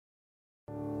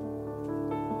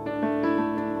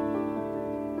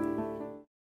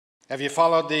Have you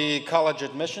followed the college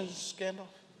admissions scandal?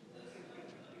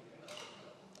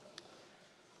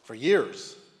 For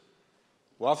years,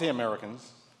 wealthy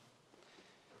Americans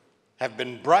have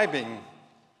been bribing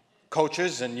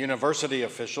coaches and university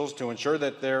officials to ensure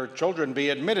that their children be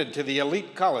admitted to the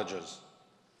elite colleges.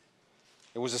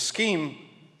 It was a scheme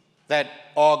that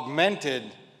augmented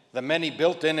the many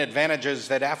built-in advantages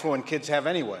that affluent kids have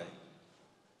anyway,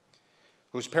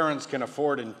 whose parents can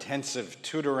afford intensive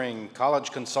tutoring,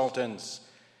 college consultants,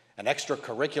 and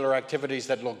extracurricular activities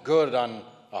that look good on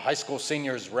a high school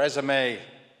senior's resume.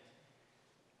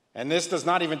 And this does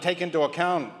not even take into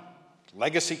account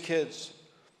legacy kids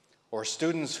or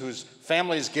students whose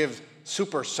families give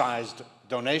supersized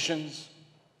donations.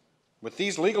 With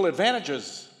these legal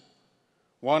advantages,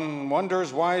 one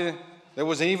wonders why there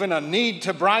was even a need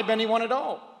to bribe anyone at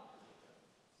all.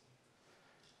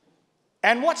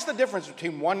 And what's the difference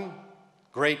between one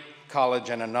great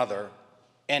college and another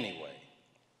anyway?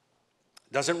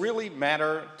 Does it really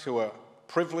matter to a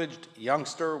privileged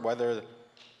youngster whether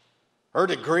her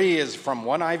degree is from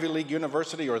one Ivy League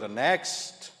university or the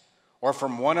next, or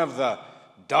from one of the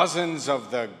dozens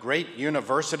of the great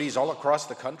universities all across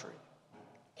the country?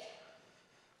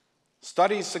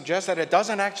 Studies suggest that it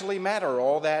doesn't actually matter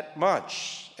all that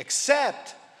much,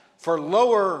 except for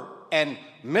lower and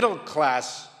middle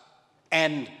class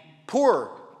and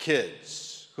poor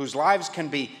kids whose lives can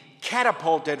be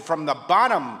catapulted from the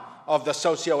bottom of the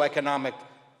socioeconomic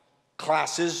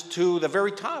classes to the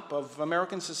very top of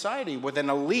American society with an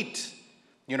elite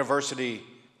university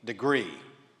degree.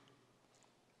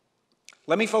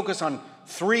 Let me focus on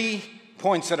 3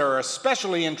 points that are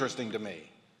especially interesting to me.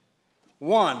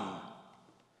 1,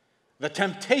 the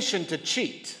temptation to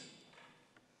cheat.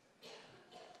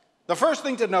 The first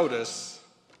thing to notice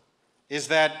is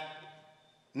that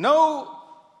no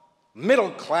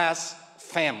middle-class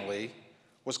family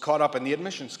was caught up in the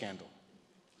admission scandal,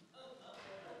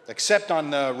 except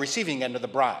on the receiving end of the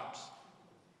bribes.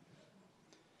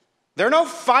 There are no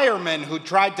firemen who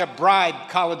tried to bribe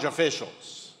college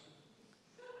officials,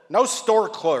 no store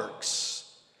clerks,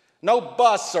 no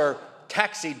bus or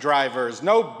taxi drivers,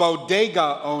 no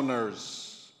bodega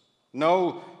owners,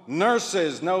 no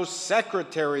nurses, no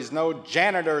secretaries, no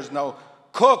janitors, no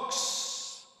cooks.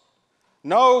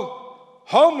 No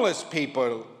homeless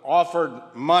people offered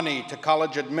money to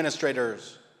college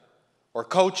administrators or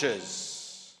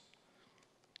coaches.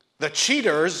 The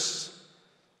cheaters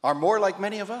are more like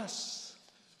many of us.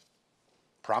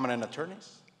 Prominent attorneys,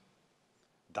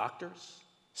 doctors,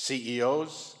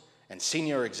 CEOs, and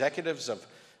senior executives of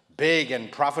big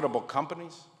and profitable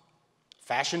companies,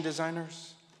 fashion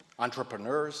designers,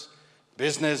 entrepreneurs,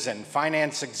 business and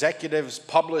finance executives,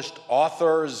 published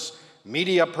authors,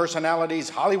 media personalities,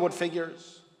 Hollywood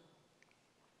figures.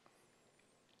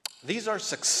 These are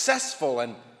successful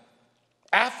and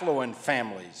affluent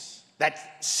families that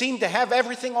seem to have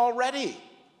everything already.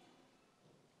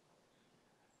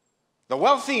 The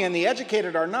wealthy and the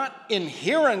educated are not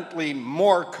inherently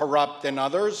more corrupt than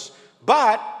others,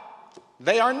 but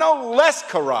they are no less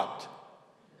corrupt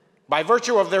by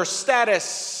virtue of their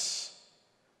status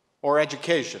or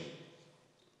education.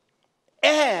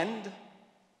 And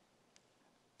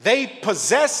they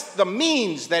possess the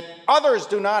means that others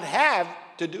do not have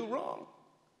to do wrong.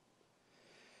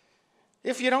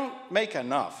 If you don't make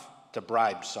enough to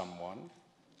bribe someone,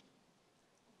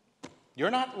 you're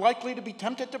not likely to be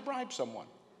tempted to bribe someone.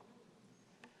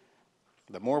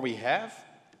 The more we have,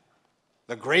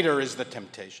 the greater is the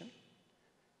temptation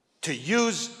to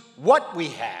use what we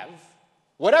have,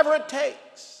 whatever it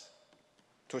takes,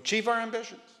 to achieve our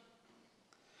ambitions.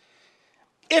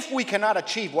 If we cannot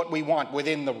achieve what we want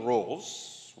within the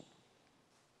rules,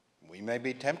 we may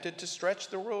be tempted to stretch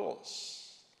the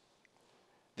rules.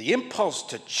 The impulse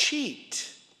to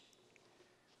cheat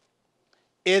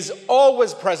is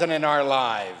always present in our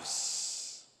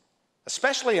lives,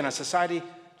 especially in a society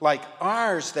like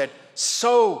ours that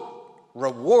so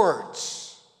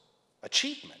rewards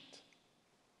achievement.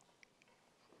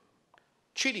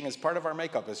 Cheating is part of our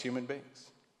makeup as human beings.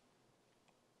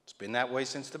 It's been that way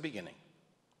since the beginning.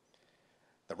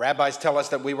 The rabbis tell us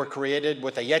that we were created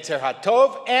with the Yetzer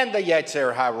HaTov and the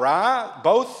Yetzer HaRa,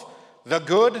 both the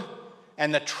good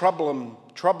and the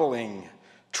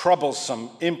troublesome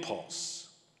impulse.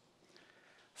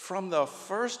 From the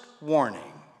first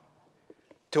warning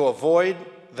to avoid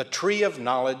the tree of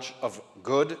knowledge of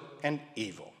good and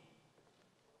evil,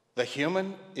 the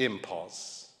human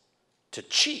impulse to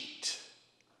cheat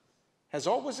has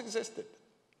always existed.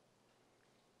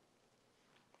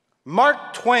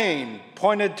 Mark Twain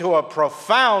pointed to a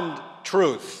profound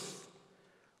truth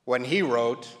when he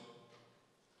wrote,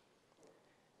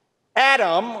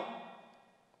 Adam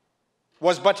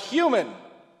was but human.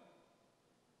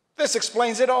 This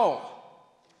explains it all.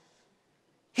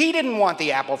 He didn't want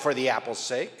the apple for the apple's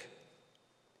sake.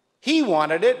 He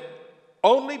wanted it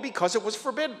only because it was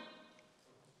forbidden.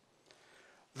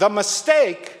 The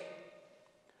mistake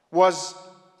was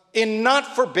in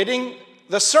not forbidding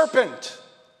the serpent.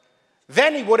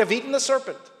 Then he would have eaten the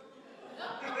serpent.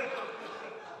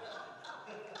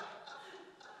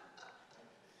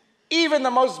 Even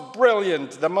the most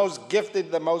brilliant, the most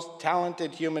gifted, the most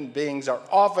talented human beings are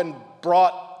often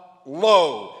brought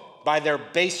low by their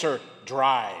baser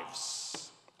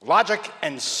drives. Logic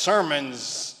and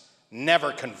sermons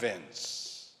never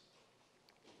convince.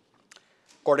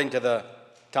 According to the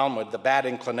Talmud, the bad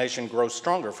inclination grows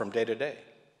stronger from day to day.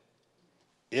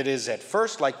 It is at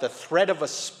first like the thread of a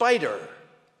spider,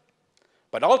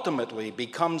 but ultimately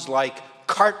becomes like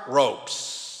cart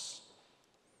ropes.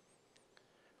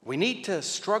 We need to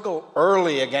struggle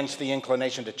early against the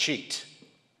inclination to cheat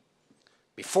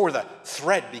before the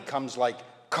thread becomes like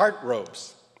cart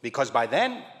ropes, because by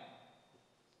then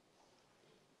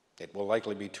it will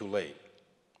likely be too late.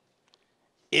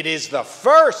 It is the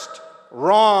first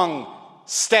wrong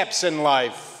steps in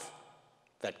life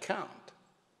that count.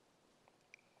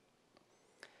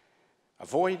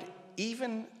 Avoid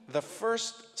even the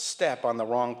first step on the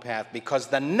wrong path, because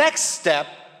the next step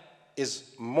is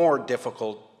more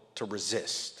difficult to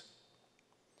resist.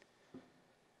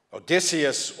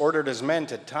 Odysseus ordered his men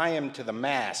to tie him to the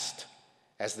mast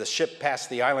as the ship passed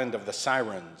the island of the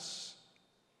Sirens.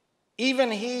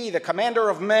 Even he, the commander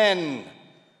of men,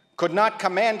 could not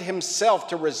command himself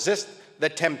to resist the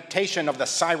temptation of the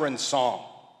siren song.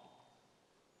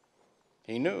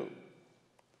 He knew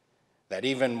that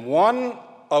even one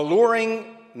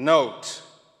alluring note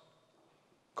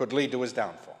could lead to his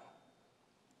downfall.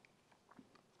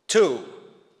 2,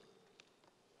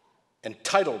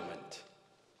 entitlement.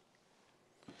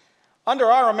 Under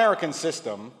our American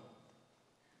system,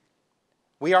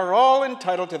 we are all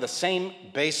entitled to the same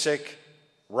basic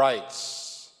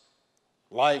rights: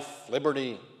 life,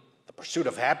 liberty, the pursuit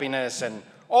of happiness, and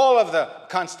all of the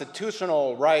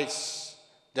constitutional rights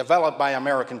developed by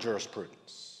American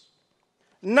jurisprudence.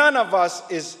 None of us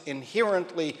is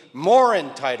inherently more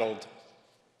entitled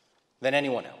than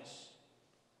anyone else.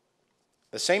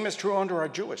 The same is true under our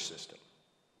Jewish system.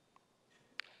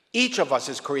 Each of us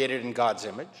is created in God's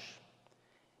image,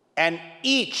 and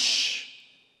each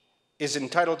is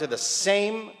entitled to the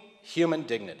same human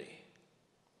dignity.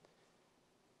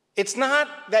 It's not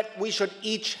that we should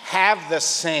each have the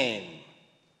same,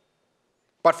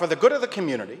 but for the good of the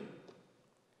community,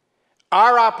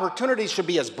 our opportunities should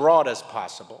be as broad as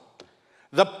possible.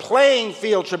 The playing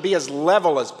field should be as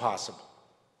level as possible.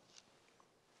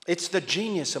 It's the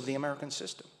genius of the American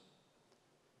system,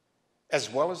 as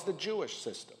well as the Jewish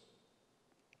system.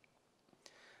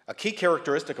 A key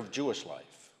characteristic of Jewish life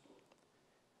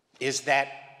is that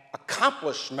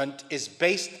accomplishment is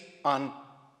based on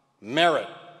merit.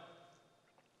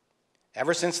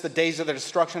 Ever since the days of the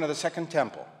destruction of the Second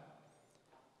Temple,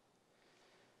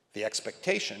 the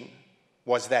expectation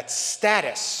was that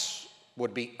status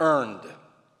would be earned.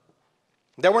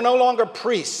 There were no longer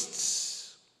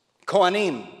priests,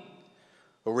 Kohanim,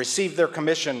 who received their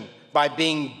commission by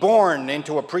being born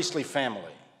into a priestly family.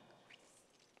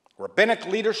 Rabbinic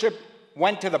leadership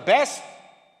went to the best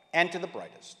and to the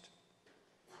brightest.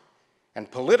 And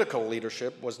political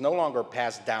leadership was no longer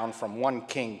passed down from one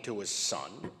king to his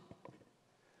son,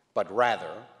 but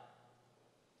rather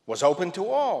was open to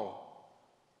all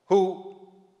who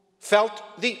felt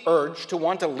the urge to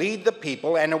want to lead the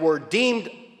people and were deemed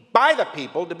by the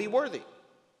people to be worthy.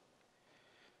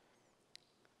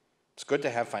 It's good to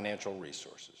have financial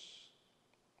resources.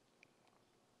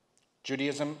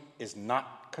 Judaism is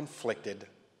not conflicted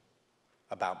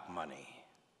about money.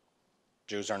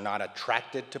 Jews are not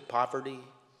attracted to poverty.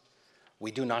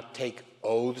 We do not take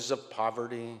oaths of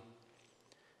poverty.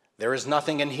 There is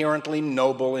nothing inherently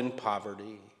noble in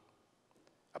poverty.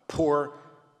 A poor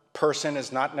person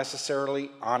is not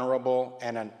necessarily honorable,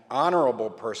 and an honorable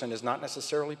person is not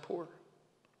necessarily poor.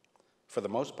 For the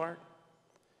most part,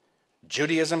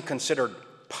 Judaism considered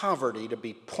poverty to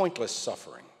be pointless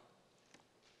suffering.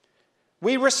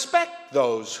 We respect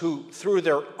those who, through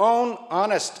their own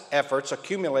honest efforts,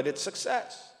 accumulated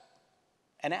success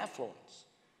and affluence.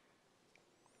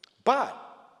 But,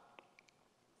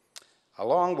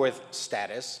 along with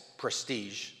status,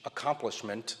 prestige,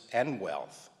 accomplishment, and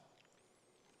wealth,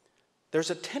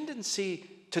 there's a tendency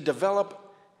to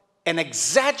develop an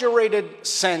exaggerated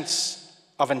sense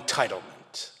of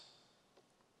entitlement.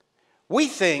 We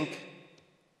think,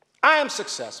 I am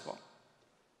successful,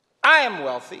 I am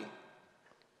wealthy,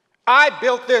 I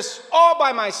built this all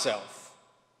by myself.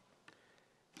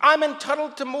 I'm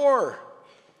entitled to more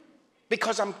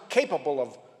because I'm capable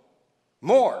of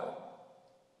more.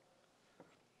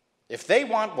 If they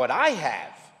want what I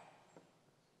have,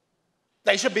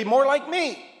 they should be more like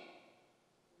me.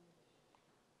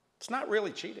 It's not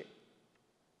really cheating.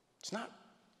 It's not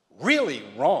really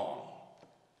wrong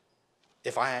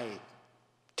if I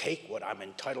take what I'm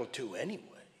entitled to anyway.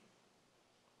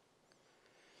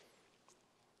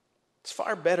 It's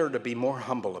far better to be more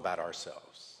humble about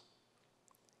ourselves.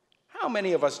 How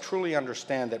many of us truly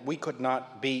understand that we could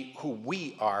not be who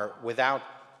we are without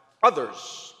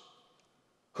others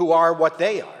who are what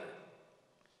they are?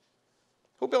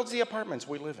 Who builds the apartments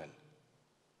we live in?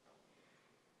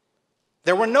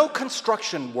 There were no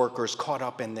construction workers caught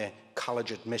up in the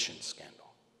college admissions scandal.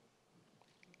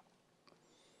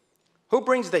 Who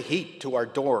brings the heat to our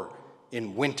door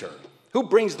in winter? Who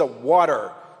brings the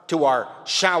water to our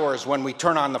showers when we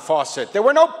turn on the faucet? There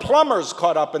were no plumbers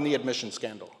caught up in the admission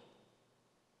scandal.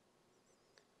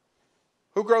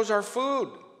 Who grows our food?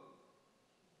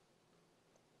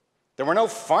 There were no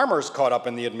farmers caught up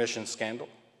in the admission scandal.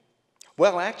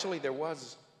 Well, actually, there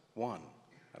was one.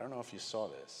 I don't know if you saw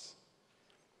this.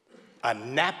 A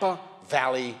Napa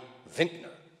Valley vintner.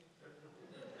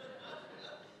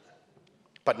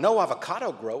 But no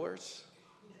avocado growers.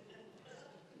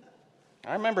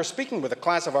 I remember speaking with a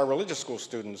class of our religious school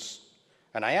students,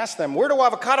 and I asked them, where do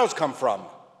avocados come from?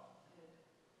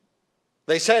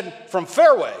 They said, from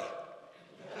Fairway.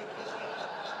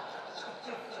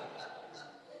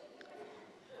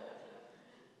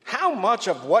 How much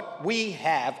of what we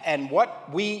have and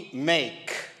what we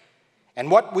make and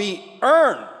what we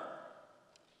earn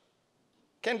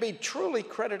can be truly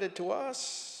credited to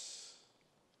us?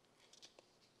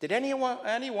 Did any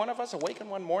one of us awaken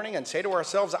one morning and say to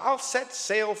ourselves, I'll set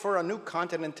sail for a new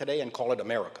continent today and call it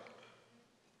America?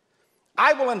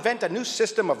 I will invent a new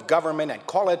system of government and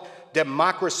call it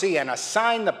democracy and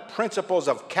assign the principles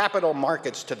of capital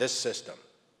markets to this system.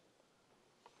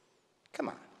 Come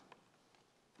on.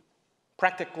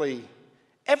 Practically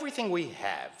everything we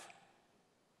have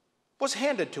was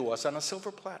handed to us on a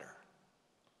silver platter.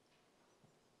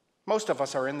 Most of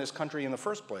us are in this country in the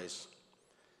first place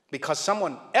because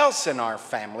someone else in our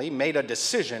family made a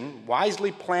decision,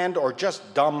 wisely planned or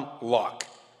just dumb luck,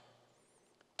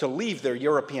 to leave their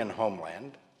European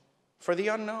homeland for the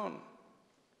unknown.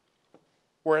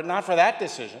 Were it not for that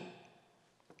decision,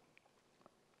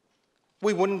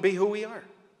 we wouldn't be who we are.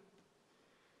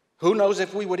 Who knows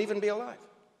if we would even be alive?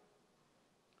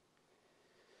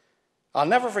 I'll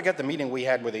never forget the meeting we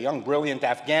had with a young, brilliant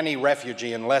Afghani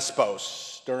refugee in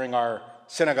Lesbos during our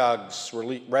synagogue's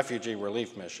refugee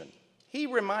relief mission. He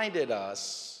reminded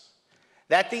us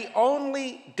that the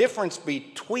only difference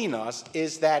between us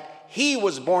is that he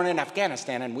was born in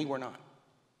Afghanistan and we were not.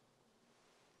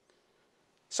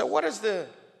 So what is the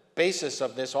basis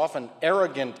of this often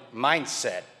arrogant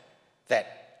mindset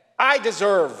that I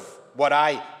deserve what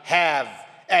I have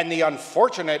and the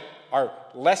unfortunate are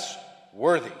less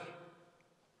worthy?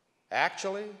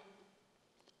 Actually,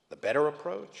 the better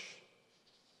approach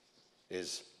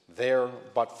is there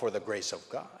but for the grace of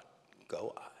God,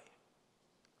 go I.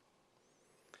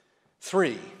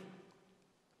 3,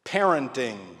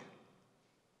 parenting.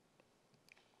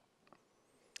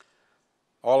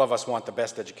 All of us want the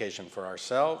best education for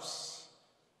ourselves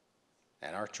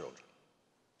and our children.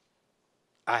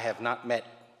 I have not met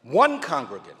one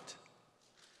congregant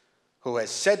who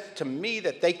has said to me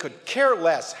that they could care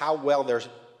less how well their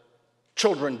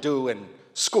children do in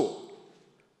school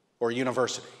or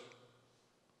university.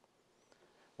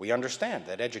 We understand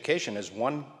that education is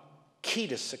one key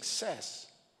to success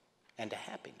and to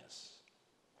happiness.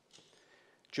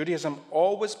 Judaism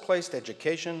always placed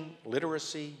education,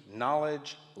 literacy,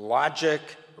 knowledge, logic,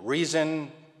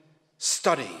 reason,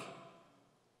 study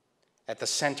at the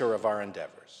center of our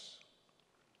endeavors.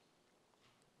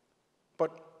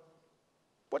 But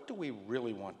what do we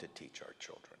really want to teach our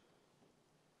children?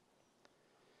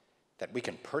 That we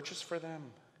can purchase for them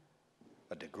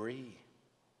a degree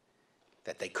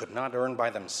that they could not earn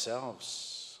by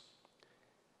themselves,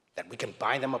 that we can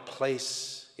buy them a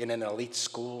place in an elite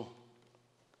school.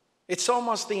 It's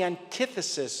almost the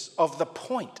antithesis of the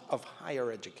point of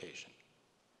higher education.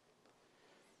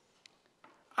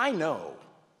 I know,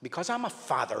 because I'm a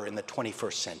father in the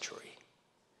 21st century,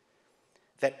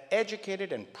 that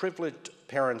educated and privileged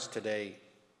parents today,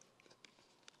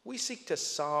 we seek to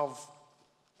solve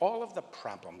all of the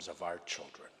problems of our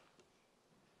children.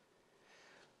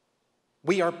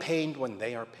 We are pained when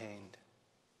they are pained.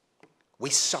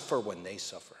 We suffer when they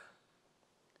suffer.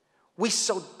 We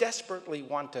so desperately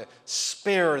want to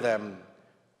spare them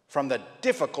from the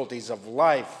difficulties of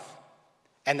life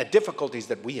and the difficulties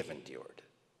that we have endured.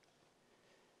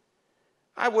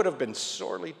 I would have been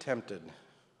sorely tempted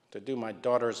to do my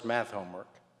daughter's math homework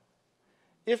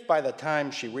if by the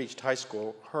time she reached high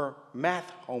school, her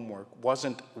math homework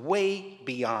wasn't way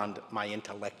beyond my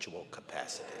intellectual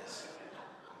capacities.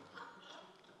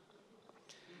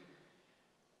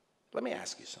 Let me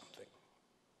ask you something.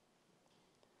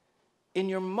 In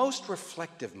your most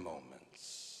reflective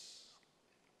moments,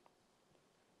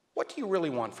 what do you really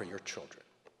want for your children?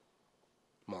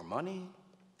 More money?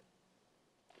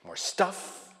 More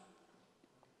stuff?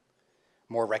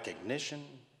 More recognition?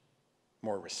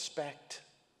 More respect?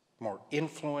 More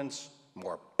influence?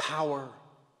 More power?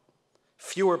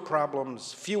 Fewer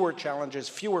problems? Fewer challenges?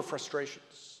 Fewer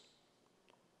frustrations?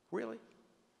 Really?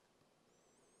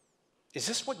 Is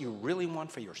this what you really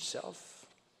want for yourself?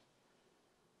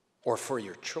 Or for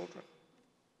your children?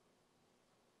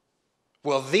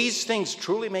 Will these things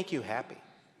truly make you happy?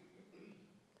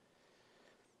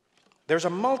 There's a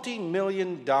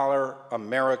multi-million-dollar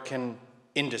American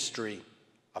industry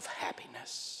of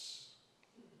happiness.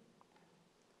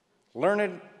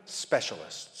 Learned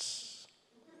specialists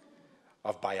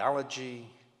of biology,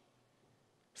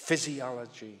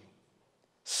 physiology,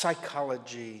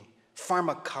 psychology,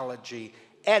 pharmacology,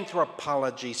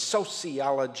 anthropology,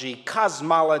 sociology,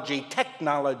 cosmology,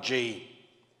 technology.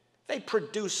 They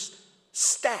produce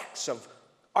stacks of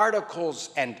articles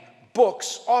and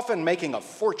books, often making a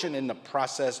fortune in the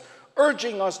process,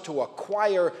 urging us to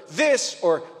acquire this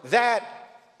or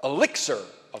that elixir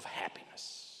of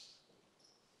happiness.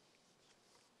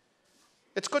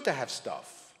 It's good to have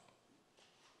stuff.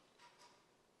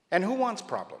 And who wants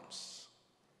problems?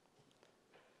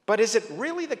 But is it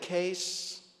really the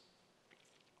case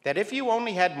that if you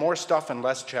only had more stuff and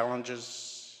less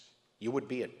challenges, you would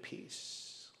be at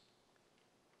peace?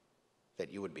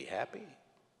 That you would be happy?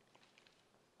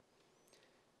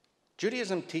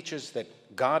 Judaism teaches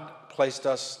that God placed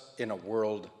us in a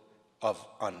world of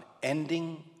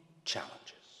unending challenges.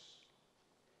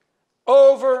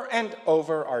 Over and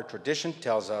over, our tradition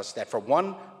tells us that for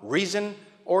one reason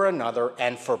or another,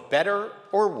 and for better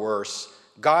or worse,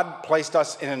 God placed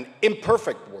us in an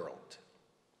imperfect world.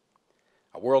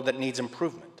 A world that needs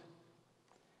improvement,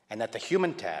 and that the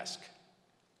human task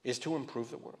is to improve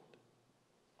the world.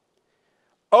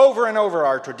 Over and over,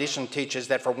 our tradition teaches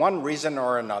that for one reason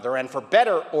or another, and for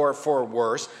better or for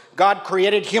worse, God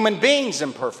created human beings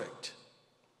imperfect,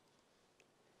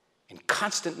 in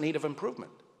constant need of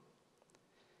improvement,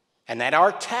 and that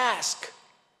our task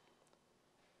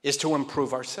is to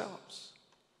improve ourselves.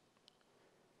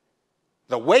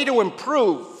 The way to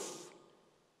improve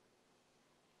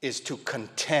is to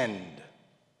contend.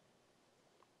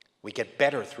 We get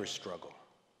better through struggle.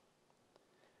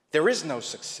 There is no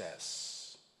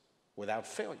success without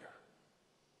failure.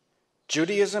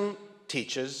 Judaism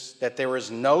teaches that there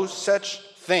is no such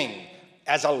thing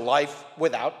as a life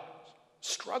without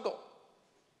struggle.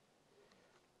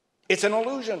 It's an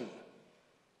illusion.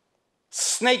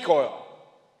 Snake oil.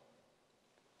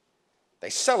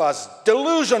 They sell us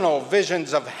delusional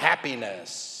visions of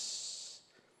happiness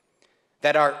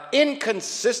that are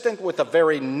inconsistent with the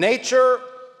very nature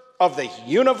of the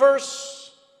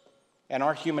universe and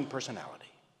our human personality.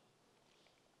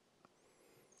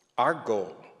 Our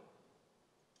goal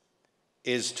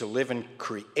is to live in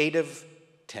creative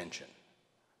tension,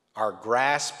 our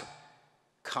grasp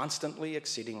constantly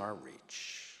exceeding our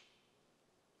reach.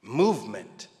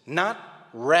 Movement, not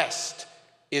rest,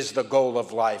 is the goal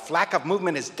of life. Lack of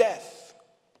movement is death.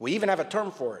 We even have a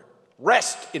term for it: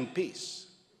 rest in peace.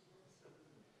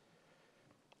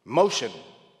 Motion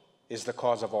is the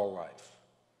cause of all life.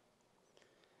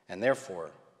 And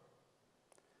therefore,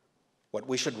 what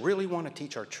we should really want to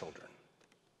teach our children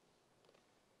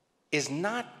is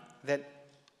not that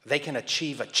they can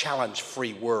achieve a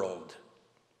challenge-free world,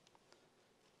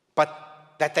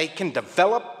 but that they can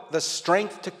develop the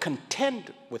strength to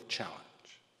contend with challenge.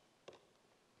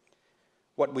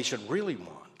 What we should really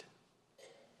want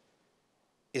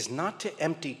is not to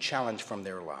empty challenge from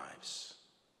their lives,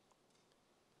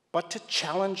 but to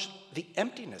challenge the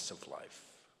emptiness of life.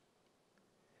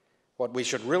 What we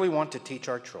should really want to teach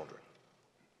our children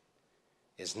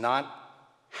is not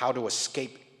how to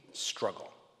escape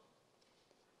struggle,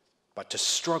 but to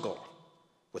struggle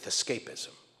with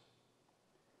escapism.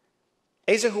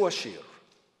 Ezehu Ashir,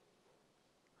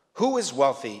 who is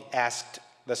wealthy, asked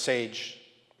the sage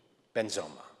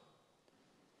Benzoma.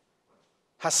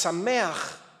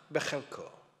 Hasameach bechelko,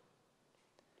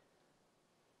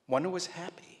 one who is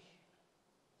happy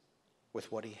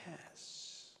with what he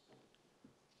has.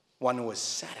 one who is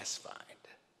satisfied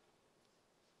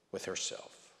with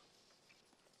herself.